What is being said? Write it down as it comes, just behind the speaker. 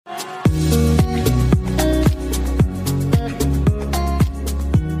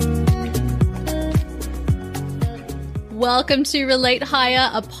Welcome to Relate Higher,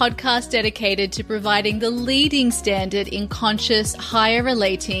 a podcast dedicated to providing the leading standard in conscious higher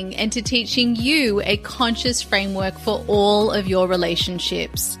relating and to teaching you a conscious framework for all of your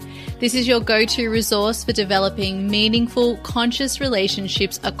relationships. This is your go-to resource for developing meaningful, conscious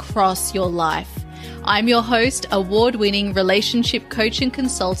relationships across your life. I'm your host, award-winning relationship coach and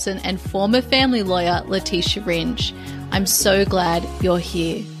consultant and former family lawyer, Leticia Ringe. I'm so glad you're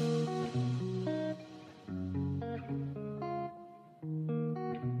here.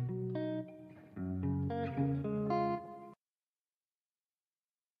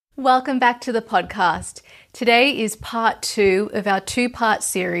 Welcome back to the podcast. Today is part 2 of our 2-part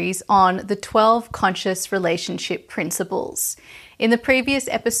series on the 12 conscious relationship principles. In the previous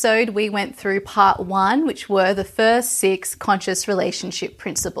episode, we went through part 1, which were the first 6 conscious relationship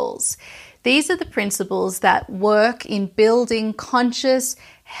principles. These are the principles that work in building conscious,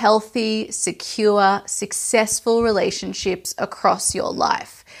 healthy, secure, successful relationships across your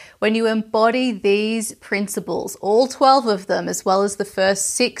life. When you embody these principles, all 12 of them, as well as the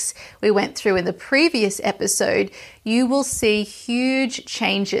first 6 we went through in the previous episode, you will see huge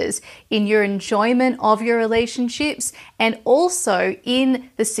changes in your enjoyment of your relationships and also in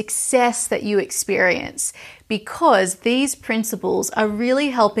the success that you experience, because these principles are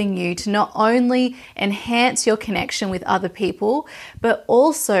really helping you to not only enhance your connection with other people, but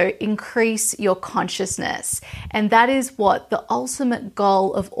also increase your consciousness. And that is what the ultimate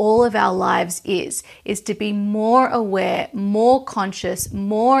goal of all of our lives is to be more aware, more conscious,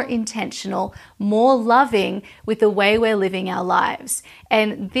 more intentional, more loving with the way we're living our lives.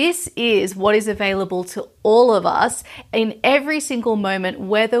 And this is what is available to all of us in every single moment,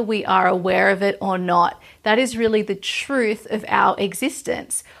 whether we are aware of it or not. That is really the truth of our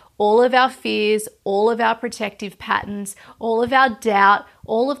existence. All of our fears, all of our protective patterns, all of our doubt,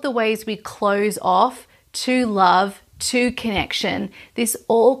 all of the ways we close off to love, to connection. This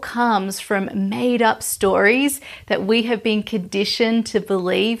all comes from made up stories that we have been conditioned to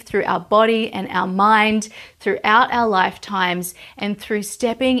believe through our body and our mind throughout our lifetimes. And through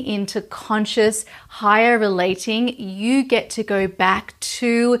stepping into conscious, higher relating, you get to go back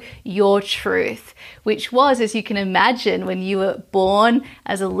to your truth, which was, as you can imagine, when you were born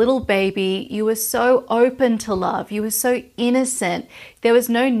as a little baby, you were so open to love. You were so innocent. There was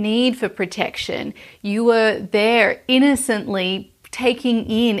no need for protection. You were there innocently taking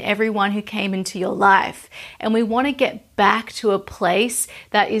in everyone who came into your life. And we want to get back to a place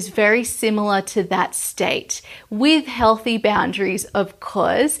that is very similar to that state, with healthy boundaries, of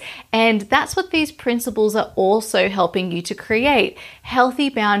course. And that's what these principles are also helping you to create. Healthy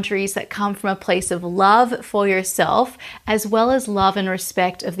boundaries that come from a place of love for yourself, as well as love and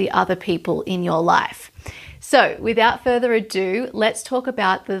respect of the other people in your life. So without further ado, let's talk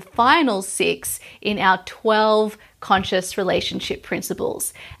about the final 6 in our 12 conscious relationship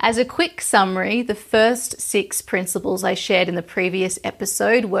principles. As a quick summary, the first 6 principles I shared in the previous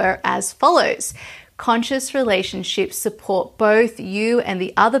episode were as follows. Conscious relationships support both you and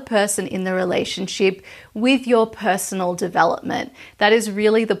the other person in the relationship with your personal development. That is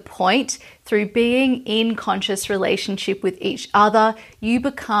really the point. Through being in conscious relationship with each other, you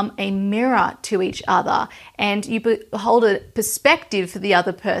become a mirror to each other, and you hold a perspective for the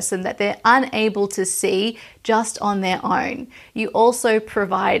other person that they're unable to see just on their own. You also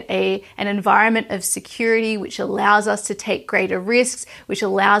provide an environment of security, which allows us to take greater risks, which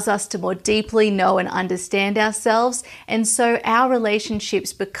allows us to more deeply know and understand ourselves. And so our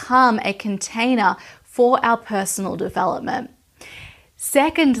relationships become a container for our personal development.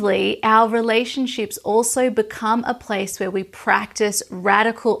 Secondly, our relationships also become a place where we practice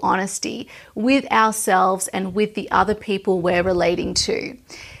radical honesty with ourselves and with the other people we're relating to.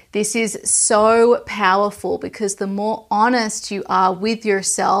 This is so powerful because the more honest you are with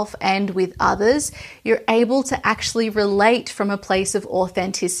yourself and with others, you're able to actually relate from a place of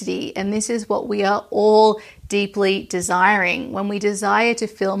authenticity. And this is what we are all deeply desiring. When we desire to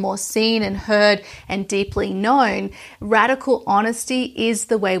feel more seen and heard and deeply known, radical honesty is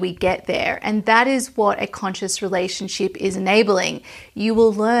the way we get there. And that is what a conscious relationship is enabling. You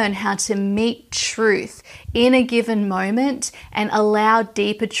will learn how to meet truth in a given moment and allow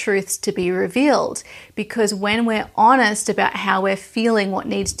deeper truths to be revealed. Because when we're honest about how we're feeling, what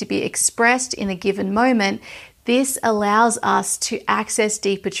needs to be expressed in a given moment, this allows us to access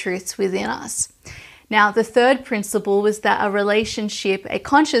deeper truths within us. Now, the third principle was that a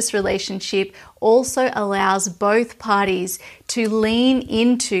conscious relationship, also allows both parties to lean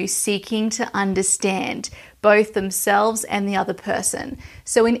into seeking to understand, both themselves and the other person.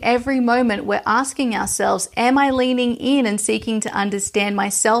 So in every moment, we're asking ourselves, am I leaning in and seeking to understand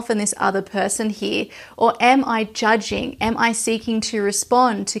myself and this other person here? Or am I judging? Am I seeking to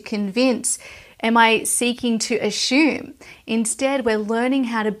respond, to convince? Am I seeking to assume? Instead, we're learning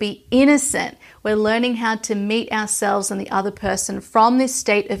how to be innocent. We're learning how to meet ourselves and the other person from this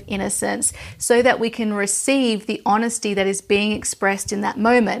state of innocence so that we can receive the honesty that is being expressed in that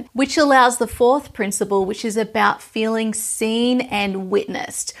moment, which allows the fourth principle, which is about feeling seen and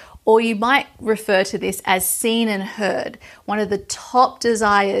witnessed. Or you might refer to this as seen and heard. One of the top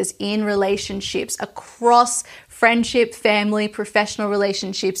desires in relationships across friendship, family, professional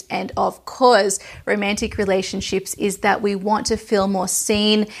relationships, and of course, romantic relationships is that we want to feel more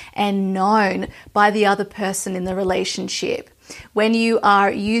seen and known by the other person in the relationship. When you are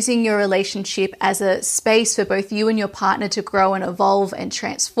using your relationship as a space for both you and your partner to grow and evolve and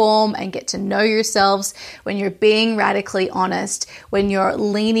transform and get to know yourselves, when you're being radically honest, when you're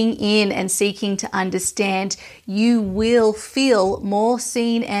leaning in and seeking to understand, you will feel more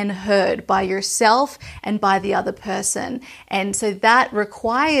seen and heard by yourself and by the other person. And so that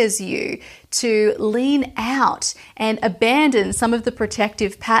requires you to lean out and abandon some of the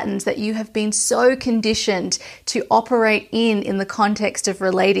protective patterns that you have been so conditioned to operate in the context of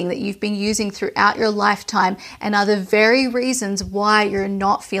relating, that you've been using throughout your lifetime and are the very reasons why you're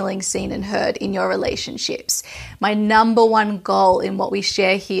not feeling seen and heard in your relationships. My number one goal in what we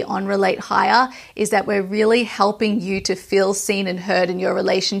share here on Relate Higher is that we're really helping you to feel seen and heard in your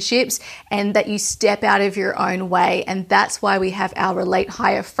relationships and that you step out of your own way. And that's why we have our Relate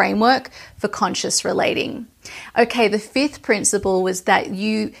Higher framework for conscious relating. Okay, the fifth principle was that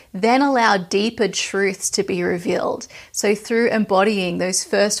you then allow deeper truths to be revealed. So through embodying those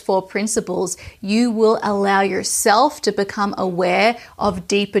first four principles, you will allow yourself to become aware of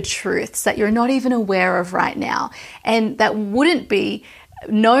deeper truths that you're not even aware of right now, and that wouldn't be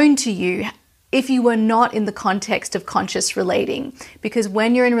known to you if you were not in the context of conscious relating. Because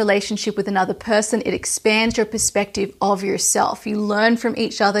when you're in a relationship with another person, it expands your perspective of yourself. You learn from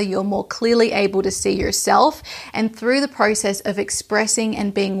each other, you're more clearly able to see yourself. And through the process of expressing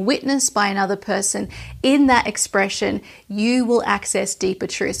and being witnessed by another person, in that expression, you will access deeper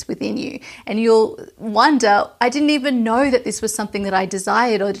truths within you. And you'll wonder, I didn't even know that this was something that I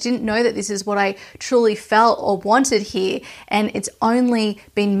desired, or didn't know that this is what I truly felt or wanted here. And it's only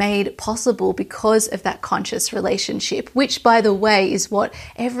been made possible because of that conscious relationship, which, by the way, is what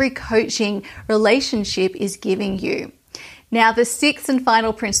every coaching relationship is giving you. Now, the sixth and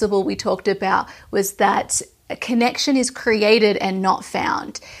final principle we talked about was that a connection is created and not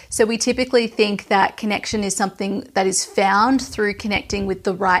found. So we typically think that connection is something that is found through connecting with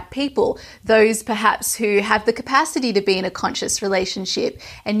the right people, those perhaps who have the capacity to be in a conscious relationship.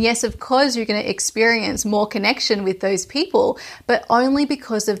 And yes, of course, you're going to experience more connection with those people, but only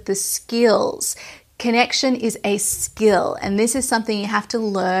because of the skills. Connection is a skill, and this is something you have to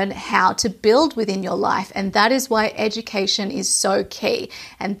learn how to build within your life. And that is why education is so key.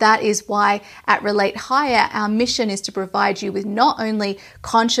 And that is why at Relate Higher, our mission is to provide you with not only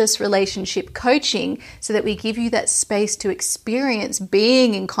conscious relationship coaching, so that we give you that space to experience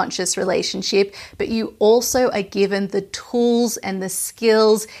being in conscious relationship, but you also are given the tools and the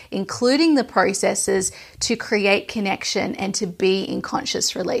skills, including the processes, to create connection and to be in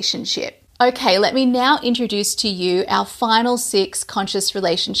conscious relationship. Okay, let me now introduce to you our final 6 conscious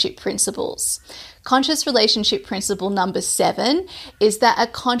relationship principles. Conscious relationship principle number 7 is that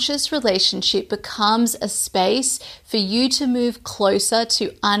a conscious relationship becomes a space for you to move closer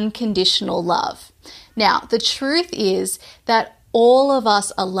to unconditional love. Now, the truth is that all of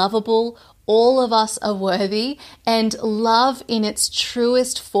us are lovable, all of us are worthy, and love in its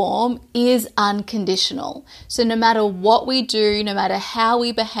truest form is unconditional. So no matter what we do, no matter how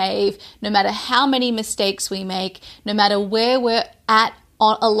we behave, no matter how many mistakes we make, no matter where we're at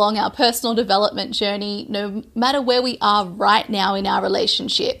along our personal development journey, no matter where we are right now in our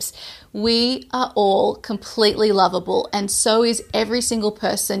relationships, we are all completely lovable, and so is every single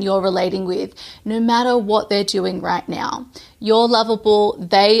person you're relating with, no matter what they're doing right now. You're lovable,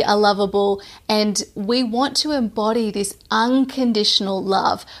 they are lovable, and we want to embody this unconditional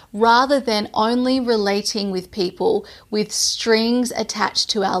love rather than only relating with people with strings attached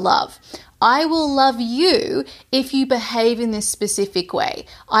to our love. I will love you if you behave in this specific way.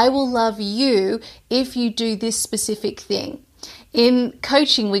 I will love you if you do this specific thing. In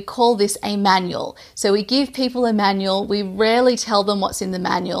coaching, we call this a manual. So we give people a manual. We rarely tell them what's in the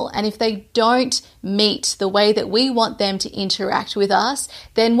manual. And if they don't meet the way that we want them to interact with us,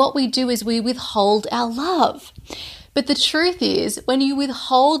 then what we do is we withhold our love. But the truth is, when you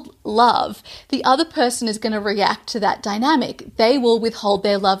withhold love, the other person is going to react to that dynamic. They will withhold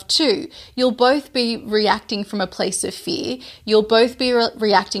their love too. You'll both be reacting from a place of fear. You'll both be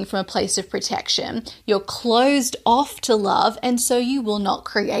reacting from a place of protection. You're closed off to love, and so you will not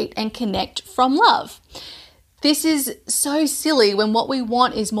create and connect from love. This is so silly when what we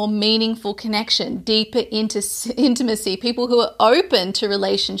want is more meaningful connection, deeper intimacy, people who are open to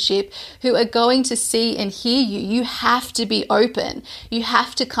relationship, who are going to see and hear you. You have to be open. You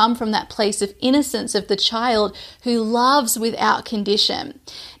have to come from that place of innocence of the child who loves without condition.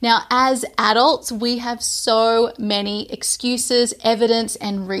 Now, as adults, we have so many excuses, evidence,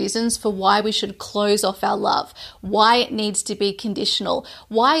 and reasons for why we should close off our love, why it needs to be conditional,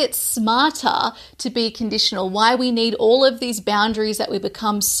 why it's smarter to be conditional, why we need all of these boundaries that we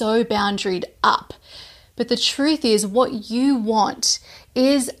become so boundaried up. But the truth is, what you want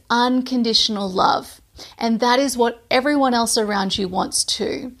is unconditional love. And that is what everyone else around you wants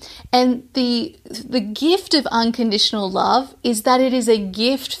too. And the gift of unconditional love is that it is a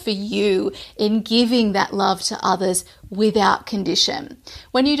gift for you in giving that love to others without condition.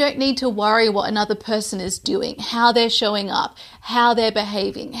 When you don't need to worry what another person is doing, how they're showing up, how they're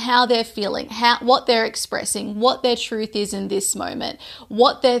behaving, how they're feeling, what they're expressing, what their truth is in this moment,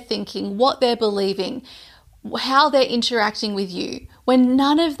 what they're thinking, what they're believing, how they're interacting with you. When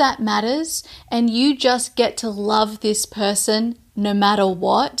none of that matters and you just get to love this person no matter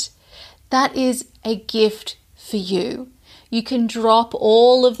what, that is a gift for you. You can drop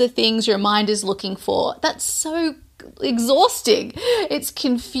all of the things your mind is looking for. That's so exhausting. It's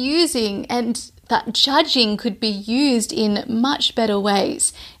confusing, and that judging could be used in much better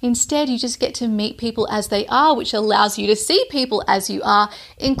ways. Instead, you just get to meet people as they are, which allows you to see people as you are,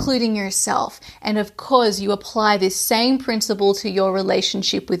 including yourself. And of course, you apply this same principle to your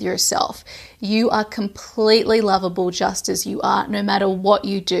relationship with yourself. You are completely lovable just as you are, no matter what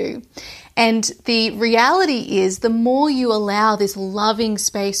you do. And the reality is, the more you allow this loving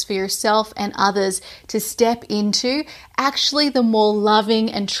space for yourself and others to step into, actually the more loving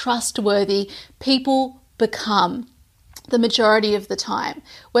and trustworthy people become the majority of the time.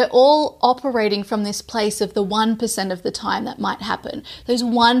 We're all operating from this place of the 1% of the time that might happen. Those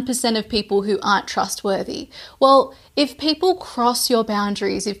 1% of people who aren't trustworthy. Well, if people cross your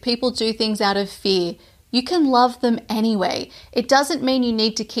boundaries, if people do things out of fear, you can love them anyway. It doesn't mean you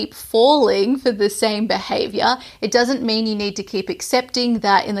need to keep falling for the same behavior. It doesn't mean you need to keep accepting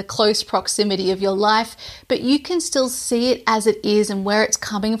that in the close proximity of your life, but you can still see it as it is and where it's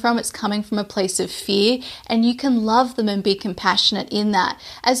coming from. It's coming from a place of fear, and you can love them and be compassionate in that,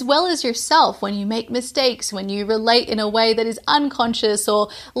 as well as yourself when you make mistakes, when you relate in a way that is unconscious or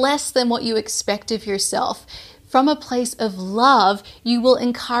less than what you expect of yourself. From a place of love, you will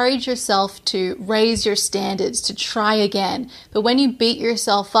encourage yourself to raise your standards, to try again. But when you beat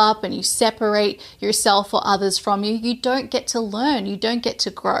yourself up and you separate yourself or others from you, you don't get to learn, you don't get to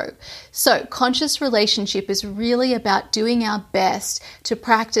grow. So conscious relationship is really about doing our best to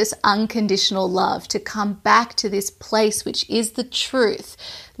practice unconditional love, to come back to this place which is the truth.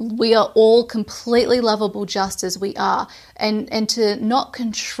 We are all completely lovable just as we are, and to not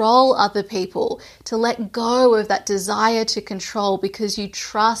control other people, to let go of that desire to control because you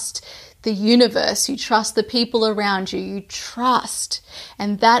trust the universe, you trust the people around you, you trust,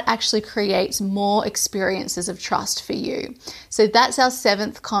 and that actually creates more experiences of trust for you. So that's our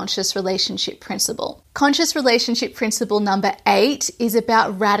 7th conscious relationship principle. Conscious relationship principle number 8 is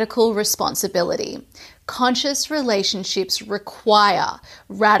about radical responsibility. Conscious relationships require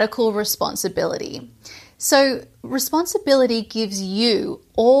radical responsibility. So responsibility gives you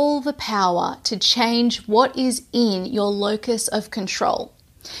all the power to change what is in your locus of control.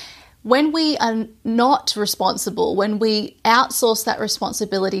 When we are not responsible, when we outsource that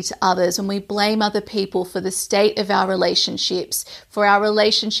responsibility to others, when we blame other people for the state of our relationships, for our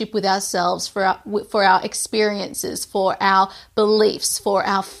relationship with ourselves, for our experiences, for our beliefs, for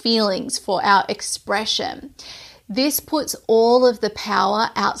our feelings, for our expression, this puts all of the power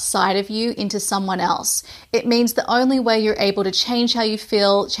outside of you into someone else. It means the only way you're able to change how you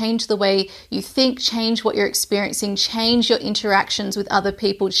feel, change the way you think, change what you're experiencing, change your interactions with other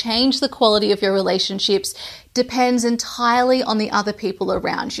people, change the quality of your relationships, depends entirely on the other people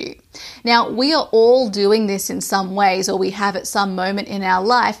around you. Now, we are all doing this in some ways, or we have at some moment in our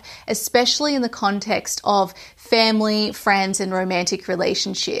life, especially in the context of family, friends, and romantic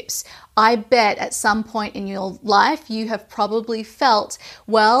relationships. I bet at some point in your life you have probably felt,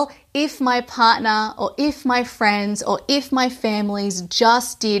 well, if my partner or if my friends or if my families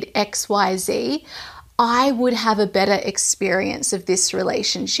just did X, Y, Z, I would have a better experience of this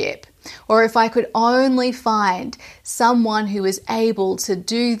relationship. Or if I could only find someone who is able to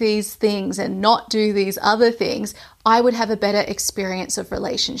do these things and not do these other things, I would have a better experience of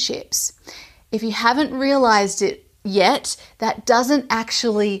relationships. If you haven't realized it yet, that doesn't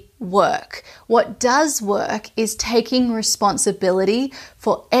actually work. What does work is taking responsibility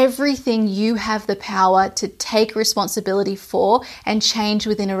for everything you have the power to take responsibility for and change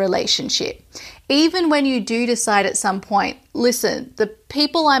within a relationship. Even when you do decide at some point, listen, the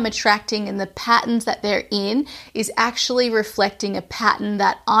people I'm attracting and the patterns that they're in is actually reflecting a pattern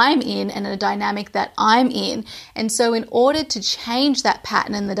that I'm in and a dynamic that I'm in. And so in order to change that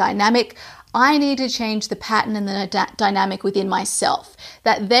pattern and the dynamic, I need to change the pattern and the dynamic within myself.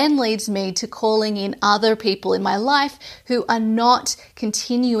 That then leads me to calling in other people in my life who are not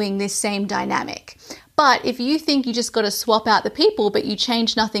continuing this same dynamic. But if you think you just got to swap out the people, but you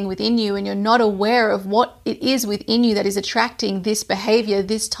change nothing within you and you're not aware of what it is within you that is attracting this behavior,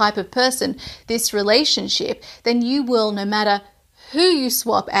 this type of person, this relationship, then you will, no matter who you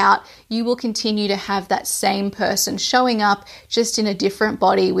swap out, you will continue to have that same person showing up just in a different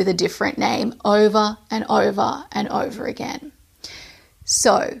body with a different name over and over and over again.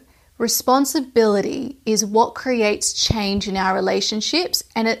 So, responsibility is what creates change in our relationships,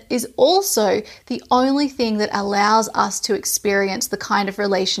 and it is also the only thing that allows us to experience the kind of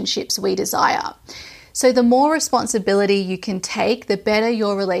relationships we desire. So the more responsibility you can take, the better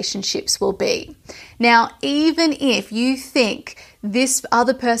your relationships will be. Now, even if you think this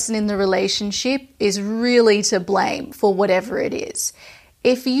other person in the relationship is really to blame for whatever it is,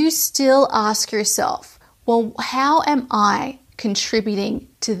 if you still ask yourself, well, how am I contributing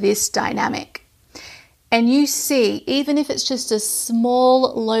to this dynamic? And you see, even if it's just a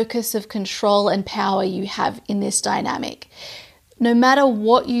small locus of control and power you have in this dynamic, no matter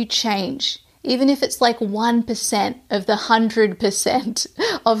what you change, even if it's like 1% of the 100%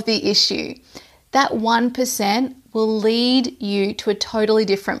 of the issue, that 1% will lead you to a totally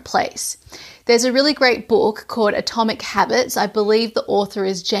different place. There's a really great book called Atomic Habits. I believe the author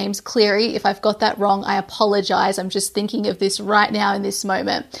is James Cleary. If I've got that wrong, I apologize. I'm just thinking of this right now in this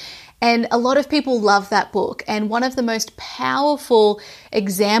moment. And a lot of people love that book. And one of the most powerful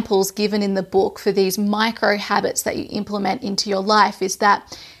examples given in the book for these micro habits that you implement into your life is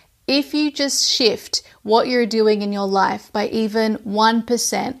that if you just shift what you're doing in your life by even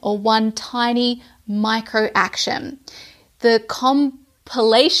 1% or one tiny micro action, the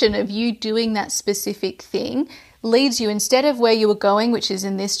compilation of you doing that specific thing leads you, instead of where you were going, which is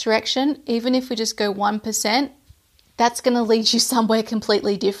in this direction, even if we just go 1%, that's going to lead you somewhere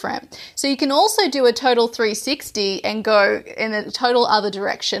completely different. So you can also do a total 360 and go in a total other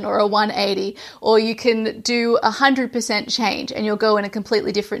direction, or a 180, or you can do 100% change and you'll go in a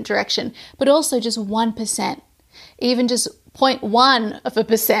completely different direction. But also just 1%, even just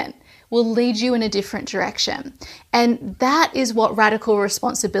 0.1% will lead you in a different direction. And that is what radical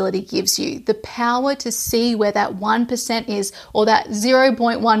responsibility gives you, the power to see where that 1% is, or that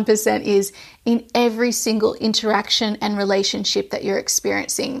 0.1% is, in every single interaction and relationship that you're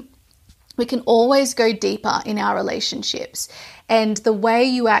experiencing. We can always go deeper in our relationships. And the way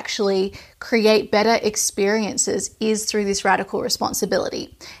you actually create better experiences is through this radical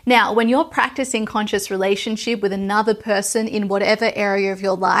responsibility. Now, when you're practicing conscious relationship with another person in whatever area of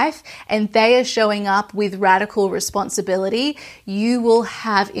your life, and they are showing up with radical responsibility, you will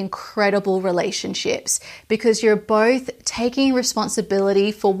have incredible relationships because you're both taking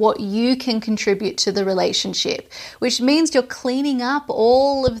responsibility for what you can contribute to the relationship, which means you're cleaning up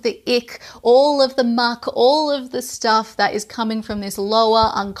all of the ick, all of the muck, all of the stuff that is coming from this lower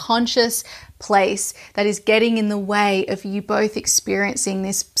unconscious place that is getting in the way of you both experiencing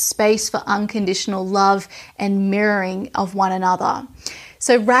this space for unconditional love and mirroring of one another.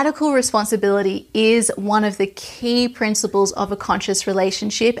 So radical responsibility is one of the key principles of a conscious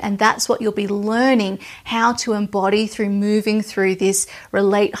relationship, and that's what you'll be learning how to embody through moving through this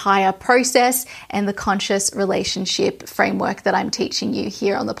Relate Higher process and the conscious relationship framework that I'm teaching you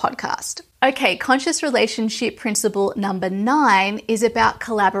here on the podcast. Okay, conscious relationship principle number 9 is about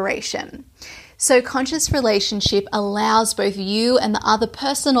collaboration. So conscious relationship allows both you and the other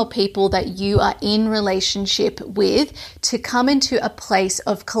person or people that you are in relationship with to come into a place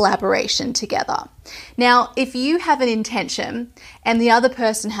of collaboration together. Now, if you have an intention and the other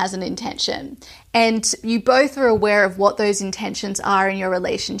person has an intention, and you both are aware of what those intentions are in your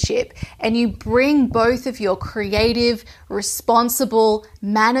relationship, and you bring both of your creative, responsible,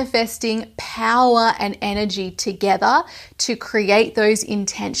 manifesting power and energy together to create those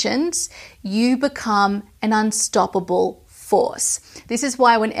intentions, you become an unstoppable force. This is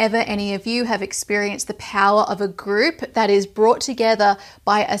why whenever any of you have experienced the power of a group that is brought together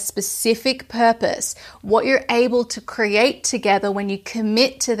by a specific purpose, what you're able to create together when you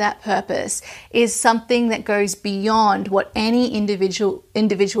commit to that purpose is something that goes beyond what any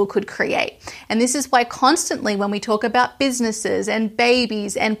individual could create. And this is why constantly when we talk about businesses and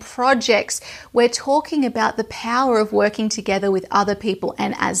babies and projects, we're talking about the power of working together with other people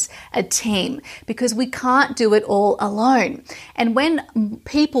and as a team, because we can't do it all alone. And when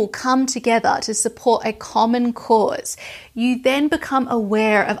people come together to support a common cause, you then become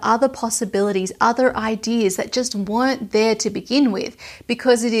aware of other possibilities, other ideas that just weren't there to begin with,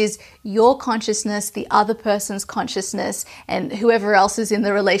 because it is your consciousness, the other person's consciousness, and whoever else is in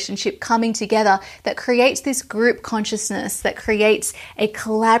the relationship coming together that creates this group consciousness, that creates a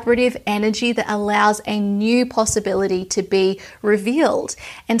collaborative energy that allows a new possibility to be revealed.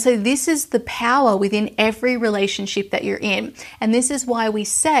 And so this is the power within every relationship that you're in. And this is why we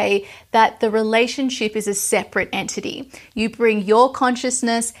say that the relationship is a separate entity. You bring your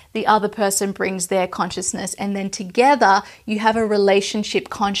consciousness, the other person brings their consciousness, and then together you have a relationship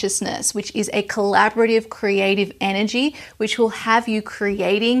consciousness, which is a collaborative, creative energy, which will have you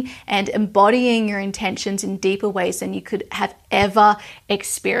creating and embodying your intentions in deeper ways than you could have ever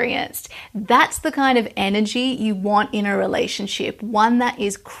experienced. That's the kind of energy you want in a relationship, one that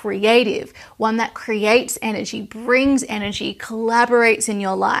is creative, one that creates energy, brings energy, collaborates in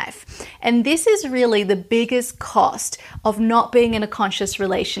your life. And this is really the biggest cost of not being in a conscious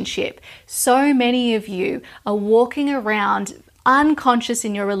relationship. So many of you are walking around unconscious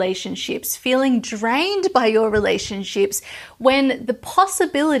in your relationships, feeling drained by your relationships, when the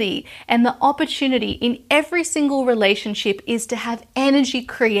possibility and the opportunity in every single relationship is to have energy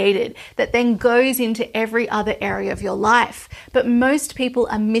created that then goes into every other area of your life. But most people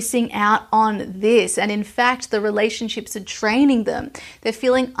are missing out on this, and in fact the relationships are draining them. They're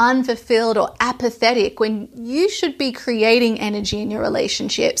feeling unfulfilled or apathetic when you should be creating energy in your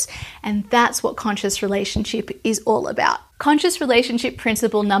relationships, and that's what conscious relationship is all about. Conscious relationship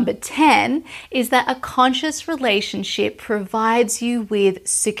principle number 10 is that a conscious relationship provides you with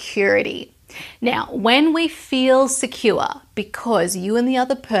security. Now, when we feel secure because you and the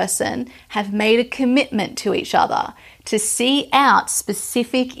other person have made a commitment to each other to see out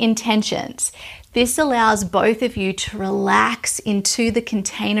specific intentions, this allows both of you to relax into the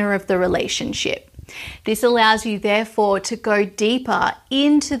container of the relationship. This allows you, therefore, to go deeper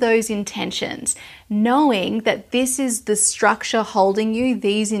into those intentions, knowing that this is the structure holding you,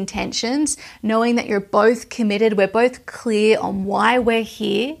 these intentions, knowing that you're both committed, we're both clear on why we're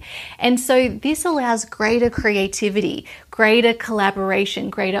here. And so this allows greater creativity, greater collaboration,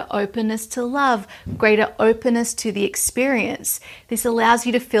 greater openness to love, greater openness to the experience. This allows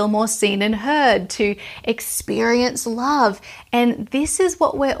you to feel more seen and heard, to experience love. And this is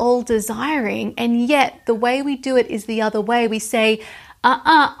what we're all desiring. And yet the way we do it is the other way. We say,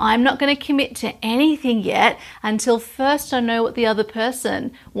 I'm not going to commit to anything yet until first I know what the other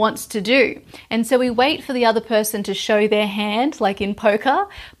person wants to do. And so we wait for the other person to show their hand, like in poker,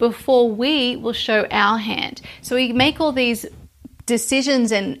 before we will show our hand. So we make all these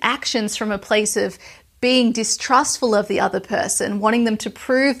decisions and actions from a place of being distrustful of the other person, wanting them to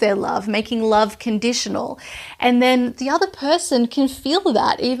prove their love, making love conditional. And then the other person can feel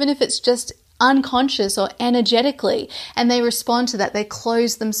that, even if it's just unconscious or energetically, and they respond to that. They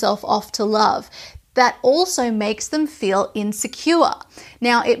close themselves off to love. That also makes them feel insecure.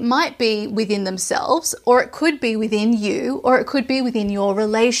 Now, it might be within themselves, or it could be within you, or it could be within your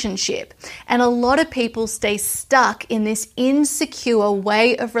relationship. And a lot of people stay stuck in this insecure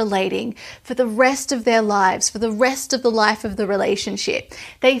way of relating for the rest of their lives, for the rest of the life of the relationship.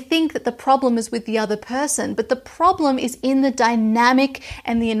 They think that the problem is with the other person, but the problem is in the dynamic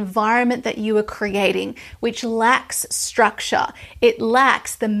and the environment that you are creating, which lacks structure. It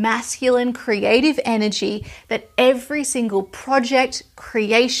lacks the masculine creative energy that every single project,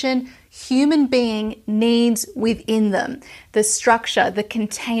 creation, human being needs within them. The structure, the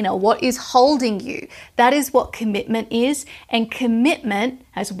container, what is holding you. That is what commitment is. And commitment,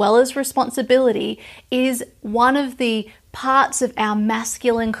 as well as responsibility, is one of the parts of our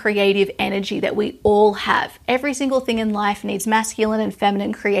masculine creative energy that we all have. Every single thing in life needs masculine and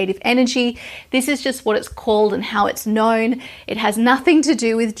feminine creative energy. This is just what it's called and how it's known. It has nothing to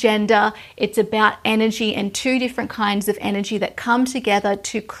do with gender. It's about energy and two different kinds of energy that come together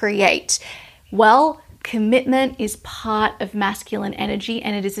to create. Well, commitment is part of masculine energy,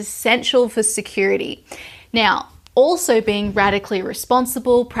 and it is essential for security. Now, also being radically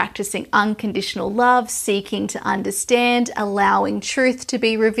responsible, practicing unconditional love, seeking to understand, allowing truth to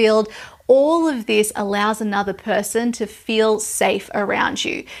be revealed, all of this allows another person to feel safe around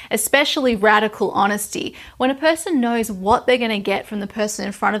you, especially radical honesty. When a person knows what they're going to get from the person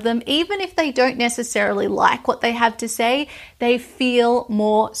in front of them, even if they don't necessarily like what they have to say, they feel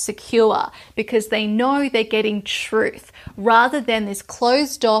more secure because they know they're getting truth rather than this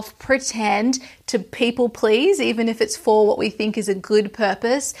closed off pretend to people please, even if it's for what we think is a good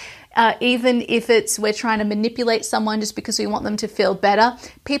purpose. Even if we're trying to manipulate someone just because we want them to feel better,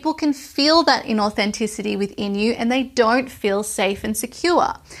 people can feel that inauthenticity within you and they don't feel safe and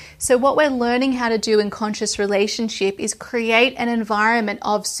secure. So what we're learning how to do in conscious relationship is create an environment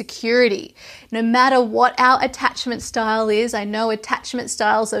of security. No matter what our attachment style is, I know attachment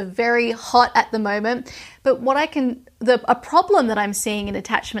styles are very hot at the moment, but a problem that I'm seeing in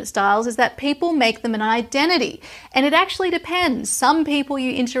attachment styles is that people make them an identity. And it actually depends. Some people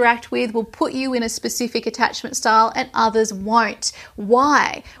you interact with will put you in a specific attachment style and others won't.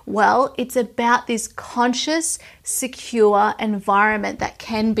 Why? Well, it's about this conscious, secure environment that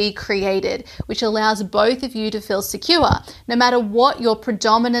can be created, which allows both of you to feel secure, no matter what your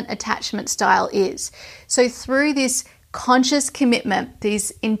predominant attachment style is. So through this conscious commitment,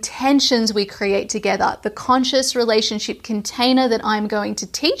 these intentions we create together, the conscious relationship container that I'm going to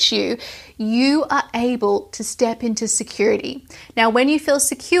teach you, you are able to step into security. Now, when you feel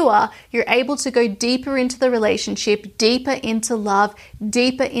secure, you're able to go deeper into the relationship, deeper into love,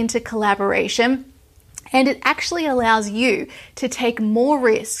 deeper into collaboration. And it actually allows you to take more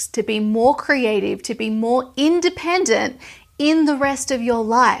risks, to be more creative, to be more independent in the rest of your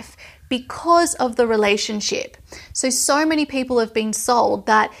life because of the relationship. So many people have been sold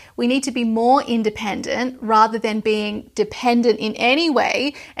that we need to be more independent rather than being dependent in any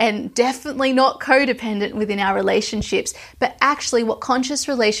way, and definitely not codependent within our relationships. But actually what conscious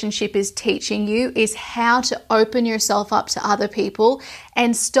relationship is teaching you is how to open yourself up to other people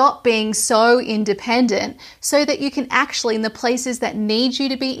and stop being so independent so that you can actually, in the places that need you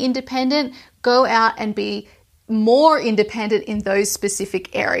to be independent, go out and be more independent in those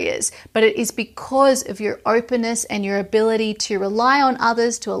specific areas. But it is because of your openness and your ability to rely on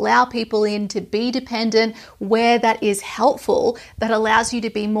others, to allow people in, to be dependent where that is helpful, that allows you to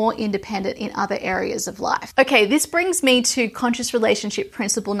be more independent in other areas of life. Okay, this brings me to conscious relationship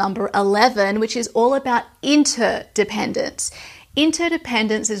principle number 11, which is all about interdependence.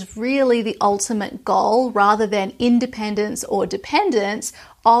 Interdependence is really the ultimate goal rather than independence or dependence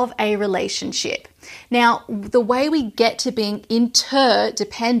of a relationship. Now, the way we get to being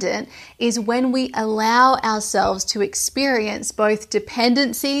interdependent is when we allow ourselves to experience both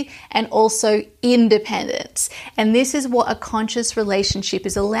dependency and also independence. And this is what a conscious relationship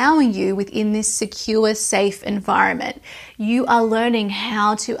is allowing you within this secure, safe environment. You are learning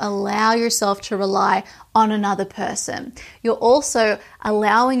how to allow yourself to rely on another person. You're also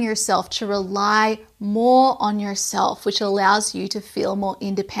allowing yourself to rely more on yourself, which allows you to feel more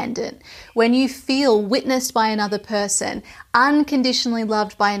independent. When you feel witnessed by another person, unconditionally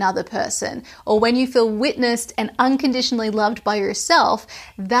loved by another person, or when you feel witnessed and unconditionally loved by yourself,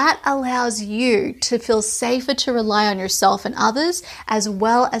 that allows you to feel safer to rely on yourself and others, as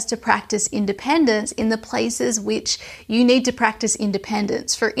well as to practice independence in the places which you need to practice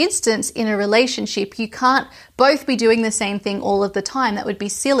independence. For instance, in a relationship, you can't both be doing the same thing all of the time. That would be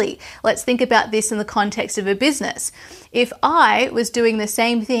silly. Let's think about this in the context of a business. If I was doing the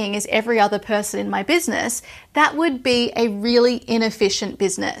same thing as every other person in my business, that would be a really inefficient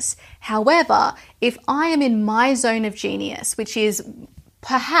business. However, if I am in my zone of genius, which is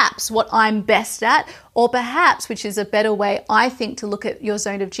perhaps what I'm best at, or perhaps, which is a better way I think to look at your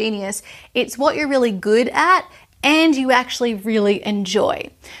zone of genius, it's what you're really good at and you actually really enjoy.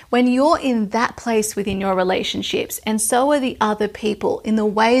 When you're in that place within your relationships, and so are the other people in the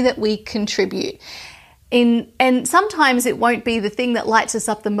way that we contribute, and sometimes it won't be the thing that lights us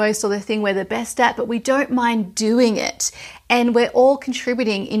up the most or the thing we're the best at, but we don't mind doing it. And we're all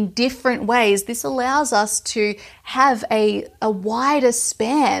contributing in different ways. This allows us to have a wider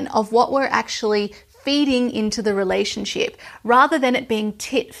span of what we're actually feeding into the relationship, rather than it being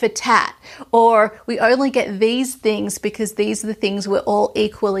tit for tat, or we only get these things because these are the things we're all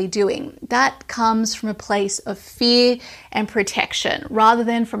equally doing. That comes from a place of fear and protection rather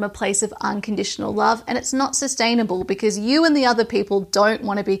than from a place of unconditional love, and it's not sustainable because you and the other people don't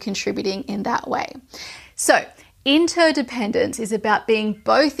want to be contributing in that way. So interdependence is about being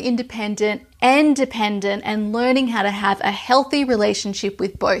both independent and dependent and learning how to have a healthy relationship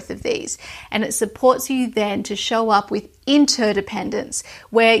with both of these. And it supports you then to show up with interdependence,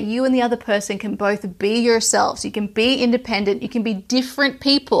 where you and the other person can both be yourselves. You can be independent, you can be different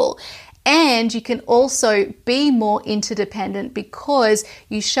people, And you can also be more interdependent because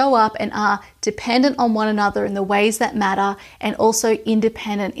you show up and are dependent on one another in the ways that matter and also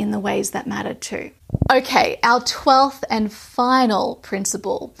independent in the ways that matter too. Okay, our 12th and final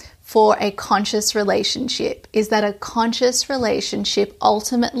principle for a conscious relationship is that a conscious relationship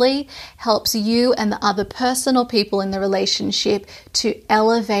ultimately helps you and the other person or people in the relationship to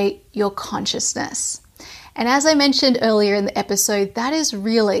elevate your consciousness. And as I mentioned earlier in the episode, that is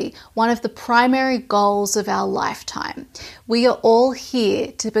really one of the primary goals of our lifetime. We are all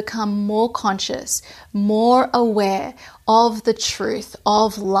here to become more conscious, more aware of the truth,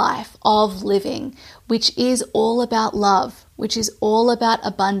 of life, of living, which is all about love, which is all about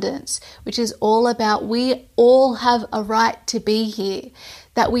abundance, which is all about we all have a right to be here,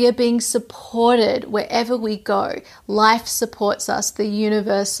 that we are being supported wherever we go. Life supports us, the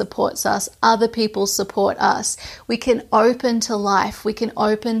universe supports us, other people support us. We can open to life, we can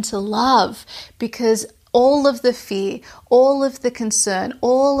open to love, because all of the fear, all of the concern,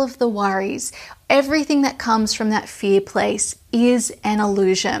 all of the worries, everything that comes from that fear place is an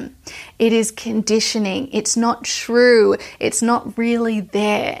illusion. It is conditioning. It's not true. It's not really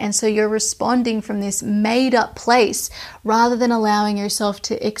there. And so you're responding from this made up place rather than allowing yourself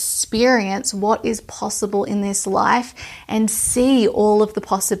to experience what is possible in this life and see all of the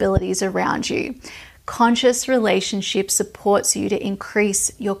possibilities around you. Conscious relationship supports you to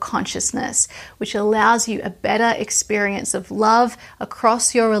increase your consciousness, which allows you a better experience of love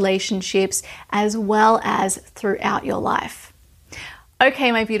across your relationships as well as throughout your life.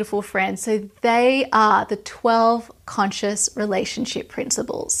 Okay, my beautiful friends, so they are the 12 conscious relationship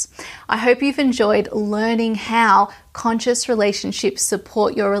principles. I hope you've enjoyed learning how conscious relationships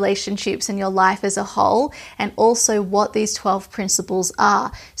support your relationships and your life as a whole, and also what these 12 principles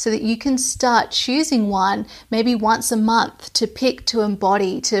are, so that you can start choosing one maybe once a month to pick, to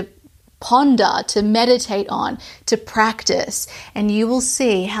embody, to ponder, to meditate on, to practice, and you will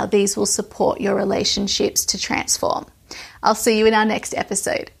see how these will support your relationships to transform. I'll see you in our next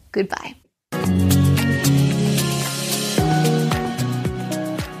episode. Goodbye.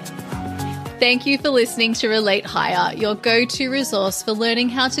 Thank you for listening to Relate Higher, your go-to resource for learning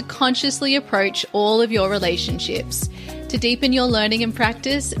how to consciously approach all of your relationships. To deepen your learning and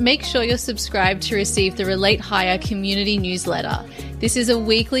practice, make sure you're subscribed to receive the Relate Higher community newsletter. This is a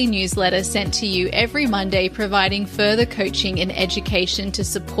weekly newsletter sent to you every Monday, providing further coaching and education to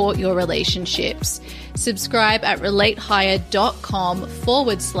support your relationships. Subscribe at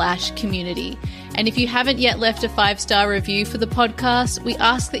relatehigher.com/community. And if you haven't yet left a 5-star review for the podcast, we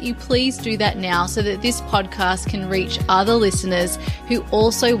ask that you please do that now so that this podcast can reach other listeners who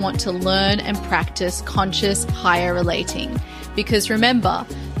also want to learn and practice conscious higher relating. Because remember,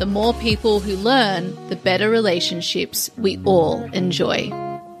 the more people who learn, the better relationships we all enjoy.